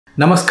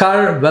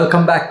Namaskar,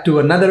 welcome back to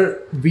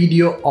another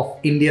video of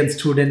Indian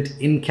student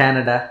in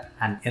Canada,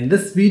 and in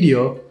this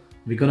video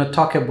we're gonna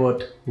talk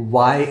about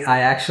why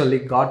I actually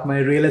got my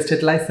real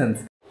estate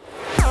license.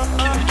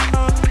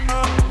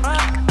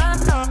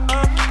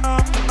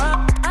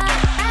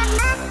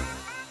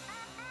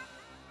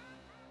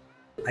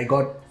 I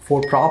got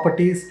 4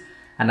 properties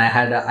and I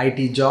had an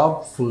IT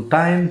job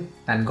full-time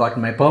and got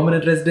my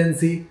permanent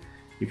residency.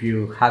 If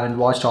you haven't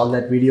watched all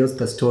that videos,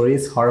 the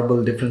stories,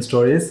 horrible different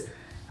stories,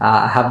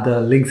 I have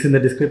the links in the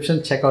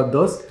description, check out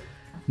those.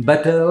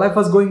 But life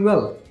was going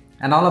well,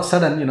 and all of a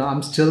sudden,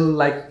 I'm still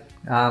like,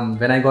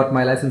 when I got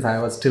my license, I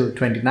was still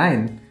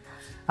 29.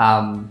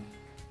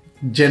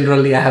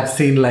 Generally, I have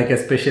seen, like,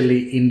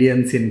 especially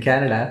Indians in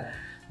Canada,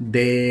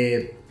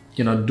 they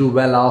do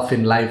well off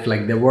in life,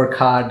 like they work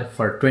hard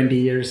for 20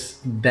 years,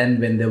 then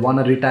when they want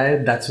to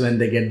retire, that's when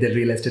they get their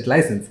real estate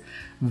license.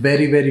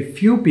 Very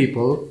few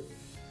people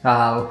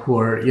who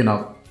are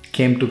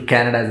came to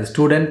Canada as a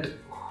student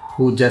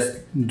who just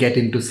get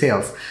into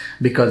sales,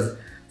 because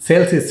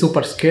sales is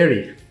super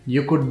scary.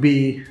 You could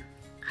be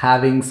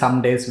having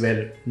some days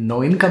where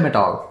no income at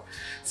all.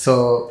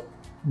 So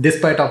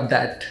despite of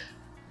that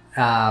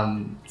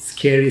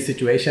scary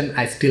situation,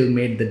 I still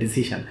made the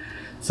decision.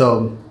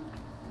 So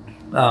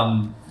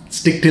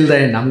stick till the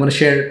end. I'm going to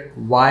share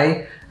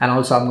why, and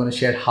also I'm going to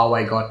share how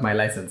I got my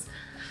license.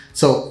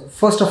 So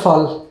first of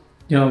all,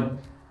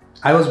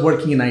 I was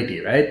working in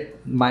IT, right?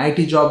 My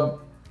IT job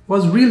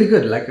was really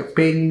good, like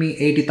paying me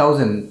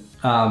 80,000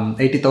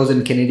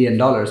 Canadian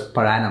dollars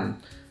per annum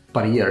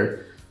per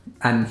year,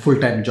 and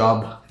full-time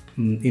job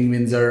in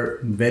Windsor,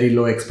 very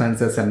low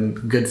expenses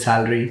and good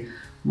salary,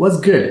 was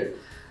good.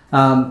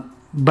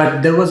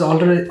 But there was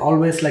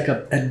always like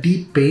a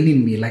deep pain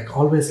in me, like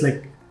always,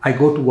 like I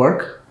go to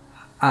work,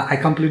 I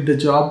complete the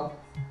job,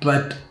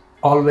 but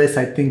always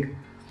I think,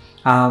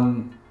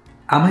 am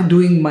I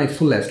doing my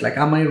fullest? Like,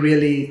 am I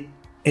really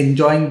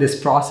enjoying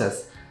this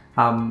process?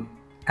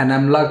 And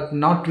I'm like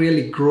not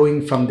really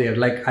growing from there.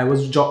 Like, I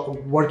was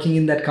working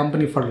in that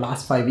company for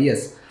last 5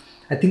 years.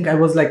 I think I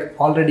was like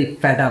already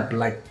fed up,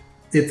 like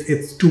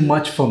it's too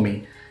much for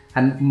me.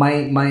 And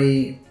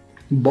my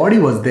body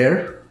was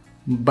there,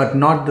 but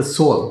not the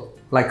soul.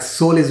 Like,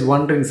 soul is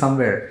wandering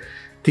somewhere,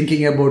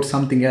 thinking about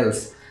something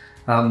else.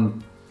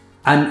 And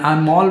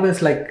I'm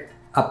always like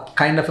a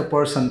kind of a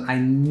person, I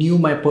knew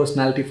my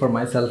personality for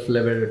myself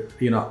level,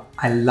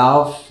 I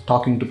love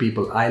talking to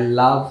people. I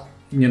love,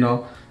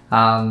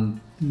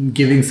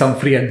 giving some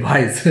free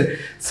advice.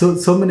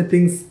 so many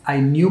things I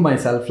knew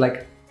myself,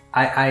 like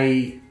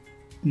I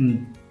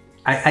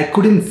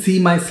couldn't see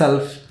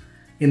myself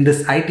in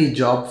this IT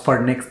job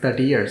for next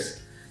 30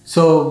 years.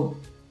 So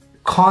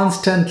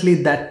constantly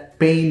that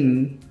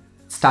pain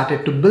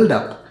started to build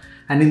up.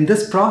 And in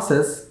this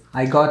process,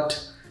 I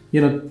got,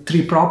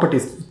 3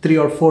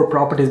 or 4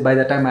 properties by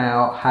the time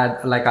I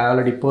had, like, I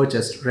already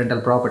purchased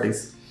rental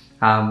properties.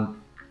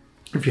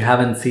 If you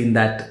haven't seen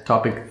that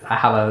topic, I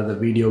have the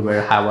video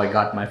where how I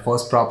got my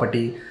first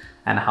property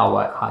and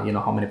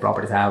how many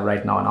properties I have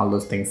right now and all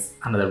those things,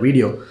 another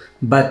video.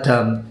 But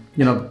I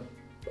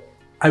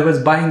was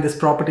buying this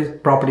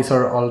properties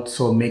are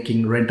also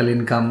making rental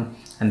income,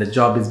 and the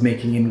job is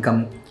making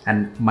income,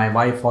 and my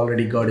wife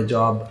already got a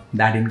job,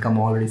 that income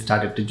already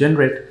started to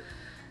generate.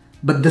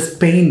 But this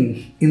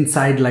pain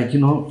inside, like,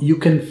 you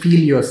can feel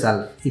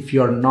yourself, if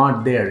you're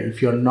not there,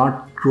 if you're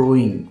not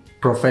growing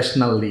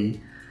professionally,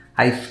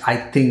 I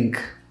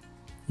think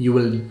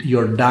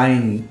you're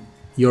dying,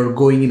 you're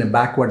going in a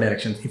backward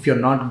direction. If you're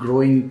not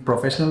growing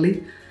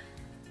professionally,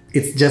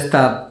 it's just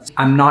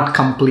I'm not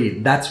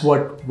complete. That's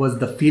what was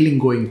the feeling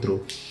going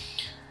through.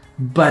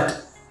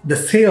 But the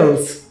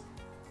sales,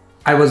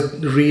 I was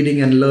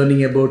reading and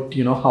learning about,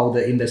 how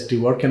the industry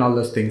work and all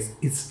those things.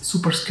 It's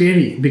super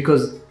scary,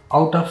 because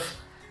out of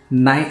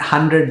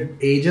 900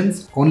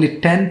 agents, only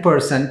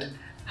 10%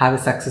 have a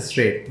success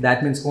rate.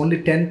 That means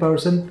only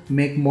 10%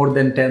 make more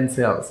than 10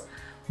 sales,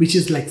 which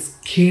is like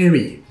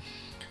scary.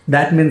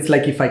 That means,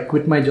 like, if I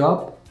quit my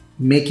job,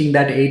 making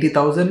that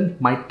 80,000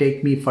 might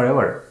take me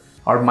forever,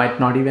 or might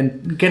not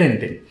even get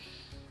anything.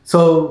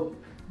 So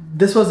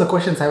this was the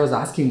questions I was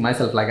asking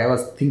myself. Like, I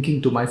was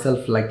thinking to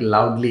myself, like,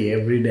 loudly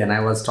every day, and I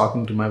was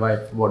talking to my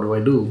wife, what do I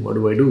do? What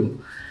do I do?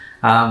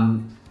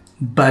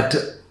 But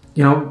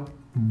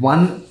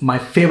my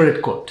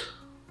favorite quote: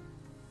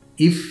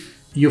 if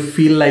you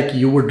feel like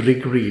you would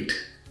regret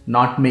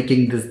not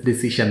making this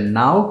decision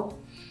now,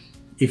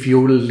 if you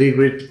will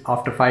regret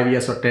after 5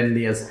 years or 10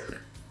 years,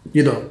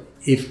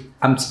 if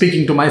I'm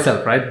speaking to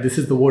myself, right? This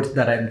is the words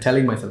that I'm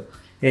telling myself.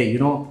 Hey,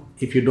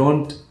 if you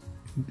don't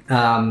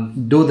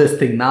do this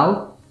thing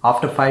now,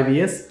 after 5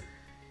 years,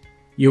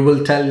 you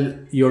will tell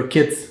your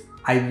kids,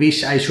 I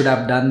wish I should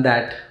have done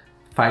that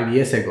 5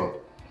 years ago.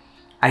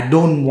 I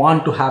don't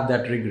want to have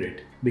that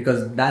regret,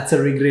 because that's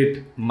a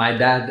regret. My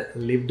dad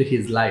lived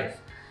his life,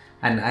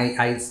 and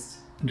I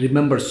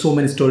remember so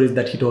many stories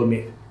that he told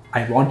me,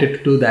 I wanted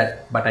to do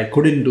that, but I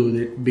couldn't do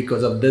it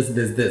because of this.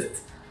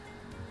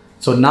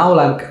 So now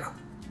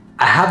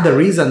I have the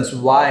reasons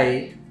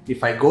why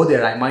if I go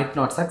there, I might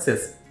not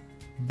success.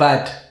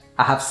 but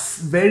I have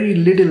very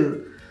little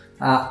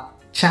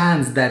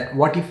chance that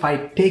what if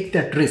I take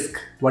that risk?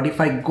 What if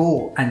I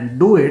go and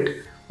do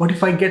it? What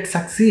if I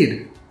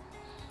succeed?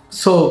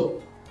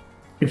 So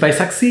if I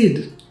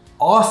succeed,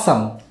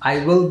 awesome.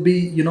 I will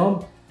be,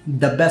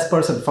 the best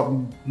person,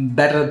 for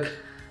better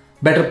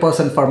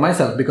person for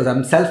myself, because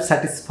I'm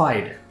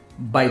self-satisfied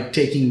by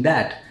taking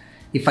that.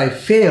 If I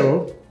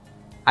fail,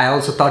 I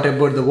also thought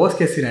about the worst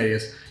case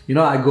scenarios.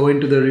 I go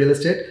into the real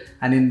estate,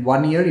 and in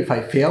 1 year, if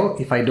I fail,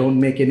 if I don't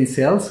make any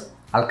sales,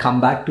 I'll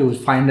come back to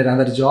find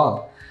another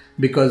job.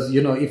 Because,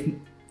 if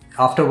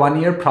after 1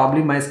 year,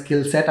 probably my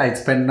skill set, I'd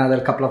spend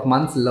another couple of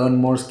months, learn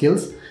more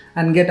skills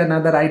and get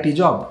another IT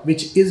job,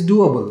 which is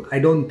doable. I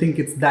don't think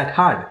it's that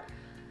hard.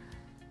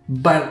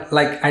 But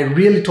like, I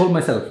really told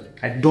myself,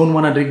 I don't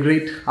want to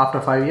regret after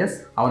 5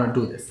 years. I want to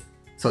do this.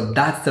 So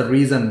that's the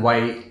reason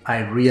why I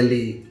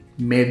really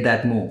made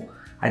that move.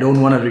 I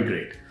don't want to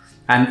regret.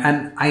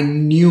 And I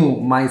knew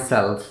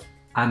myself,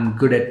 I'm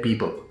good at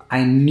people.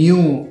 I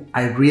knew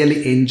I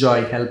really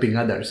enjoy helping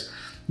others.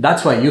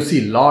 That's why you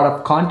see a lot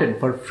of content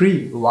for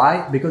free.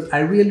 Why? Because I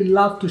really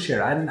love to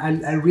share, and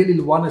I really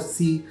want to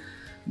see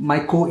my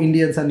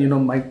co-Indians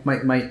and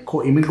my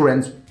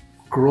co-immigrants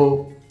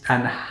grow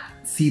and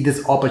see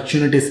these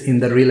opportunities in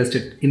the real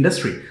estate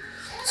industry.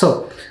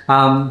 So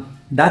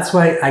that's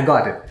why I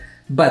got it.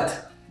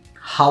 But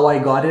how I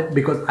got it?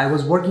 Because I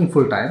was working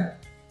full-time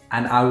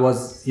and I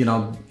was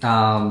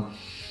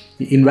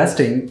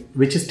investing,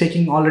 which is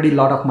taking already a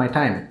lot of my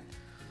time.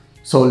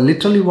 So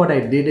literally what I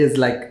did is,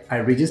 like, I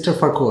registered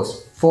for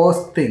course.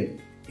 First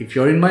thing, if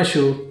you're in my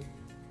shoe,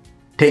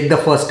 take the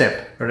first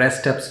step,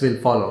 rest steps will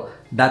follow.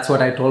 That's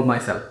what I told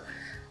myself.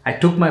 I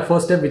took my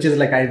first step, which is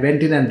like I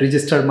went in and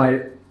registered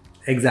my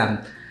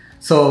exam.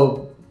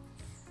 So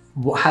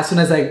as soon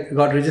as I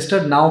got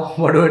registered, now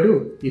what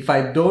do? If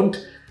I don't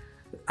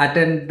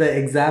attend the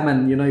exam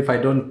and if I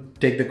don't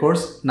take the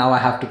course, now I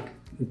have to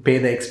pay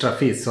the extra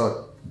fees.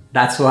 So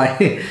that's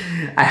why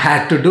I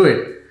had to do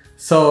it.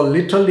 So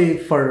literally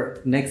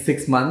for next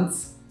 6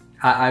 months,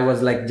 I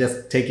was like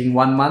just taking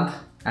 1 month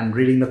and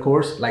reading the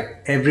course,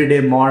 like every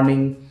day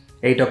morning,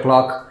 8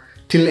 o'clock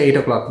till 8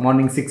 o'clock,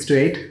 morning 6 to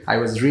 8, I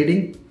was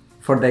reading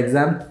for the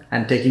exam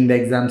and taking the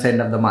exams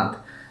end of the month.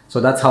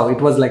 So that's how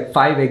it was, like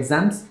 5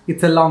 exams.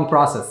 It's a long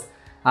process.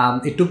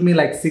 It took me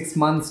like 6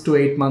 months to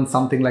 8 months,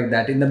 something like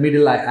that. In the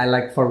middle, I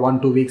like for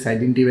 1-2 weeks, I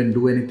didn't even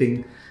do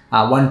anything.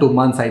 1-2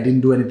 months, I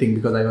didn't do anything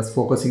because I was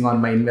focusing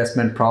on my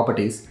investment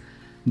properties.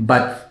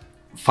 But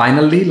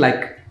finally,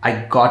 like,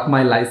 I got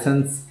my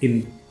license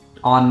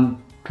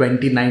on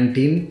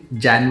 2019,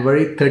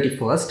 January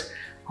 31st,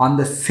 on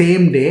the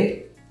same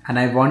day, and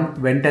I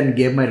went and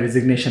gave my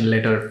resignation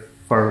letter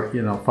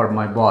for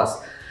my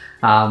boss,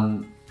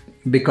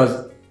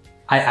 because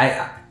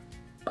I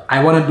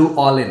want to do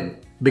all in.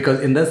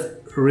 Because in this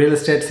real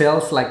estate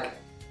sales, like,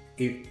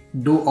 if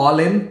do all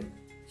in,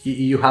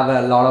 you have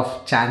a lot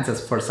of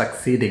chances for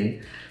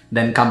succeeding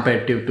than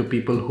compared to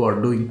people who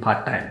are doing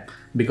part-time.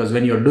 Because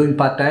when you're doing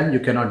part-time, you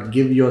cannot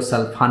give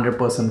yourself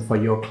 100% for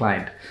your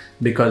client,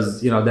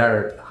 because there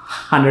are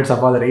hundreds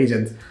of other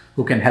agents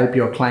who can help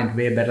your client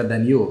way better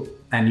than you.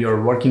 And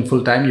you're working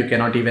full-time, you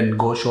cannot even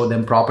go show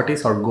them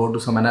properties or go do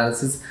some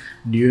analysis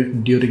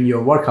during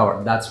your work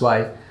hour. That's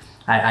why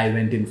I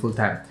went in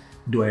full-time.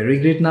 Do I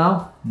regret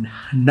now?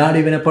 Not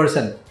even a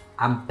person.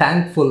 I'm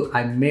thankful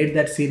I made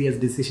that serious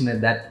decision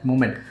at that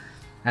moment.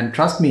 And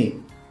trust me,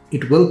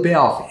 it will pay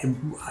off.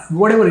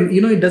 Whatever,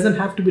 it doesn't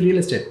have to be real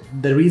estate.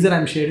 The reason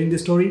I'm sharing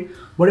this story,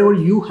 whatever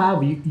you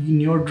have in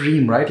your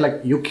dream, right?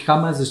 Like, you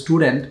come as a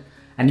student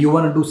and you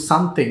want to do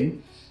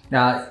something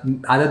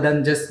other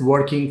than just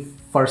working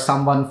for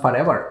someone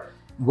forever.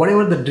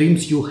 Whatever the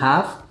dreams you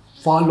have,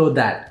 follow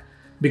that.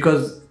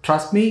 Because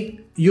trust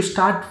me, you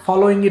start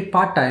following it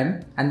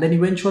part-time, and then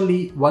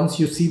eventually, once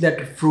you see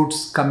that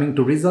fruits coming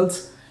to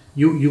results,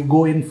 you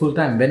go in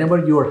full-time.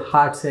 Whenever your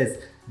heart says,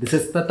 this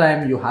is the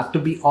time you have to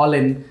be all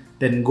in,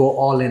 then go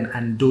all in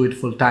and do it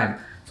full-time.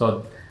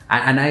 So,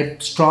 and I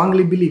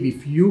strongly believe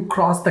if you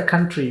cross the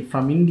country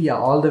from India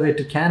all the way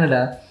to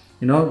Canada,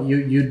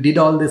 you did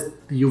all this,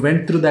 you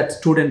went through that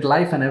student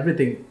life and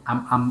everything,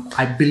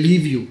 I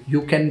believe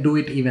you can do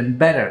it even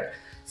better.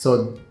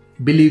 So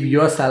believe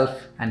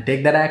yourself and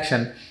take that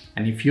action.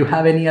 And if you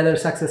have any other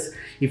success,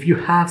 if you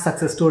have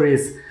success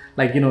stories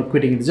like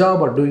quitting the job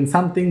or doing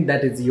something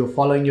that is you're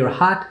following your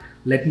heart,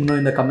 let me know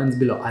in the comments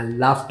below. I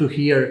love to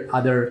hear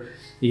other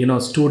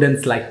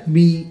students like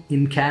me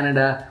in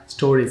Canada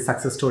stories,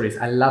 success stories.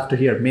 I love to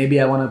hear.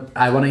 Maybe I want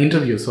to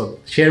interview. So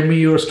share me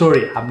your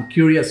story. I'm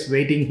curious,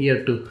 waiting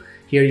here to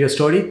hear your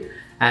story.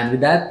 And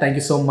with that, thank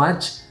you so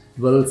much.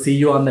 We'll see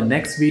you on the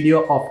next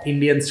video of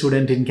Indian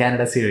Student in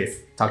Canada series.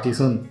 Talk to you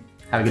soon.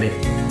 Have a good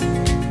day.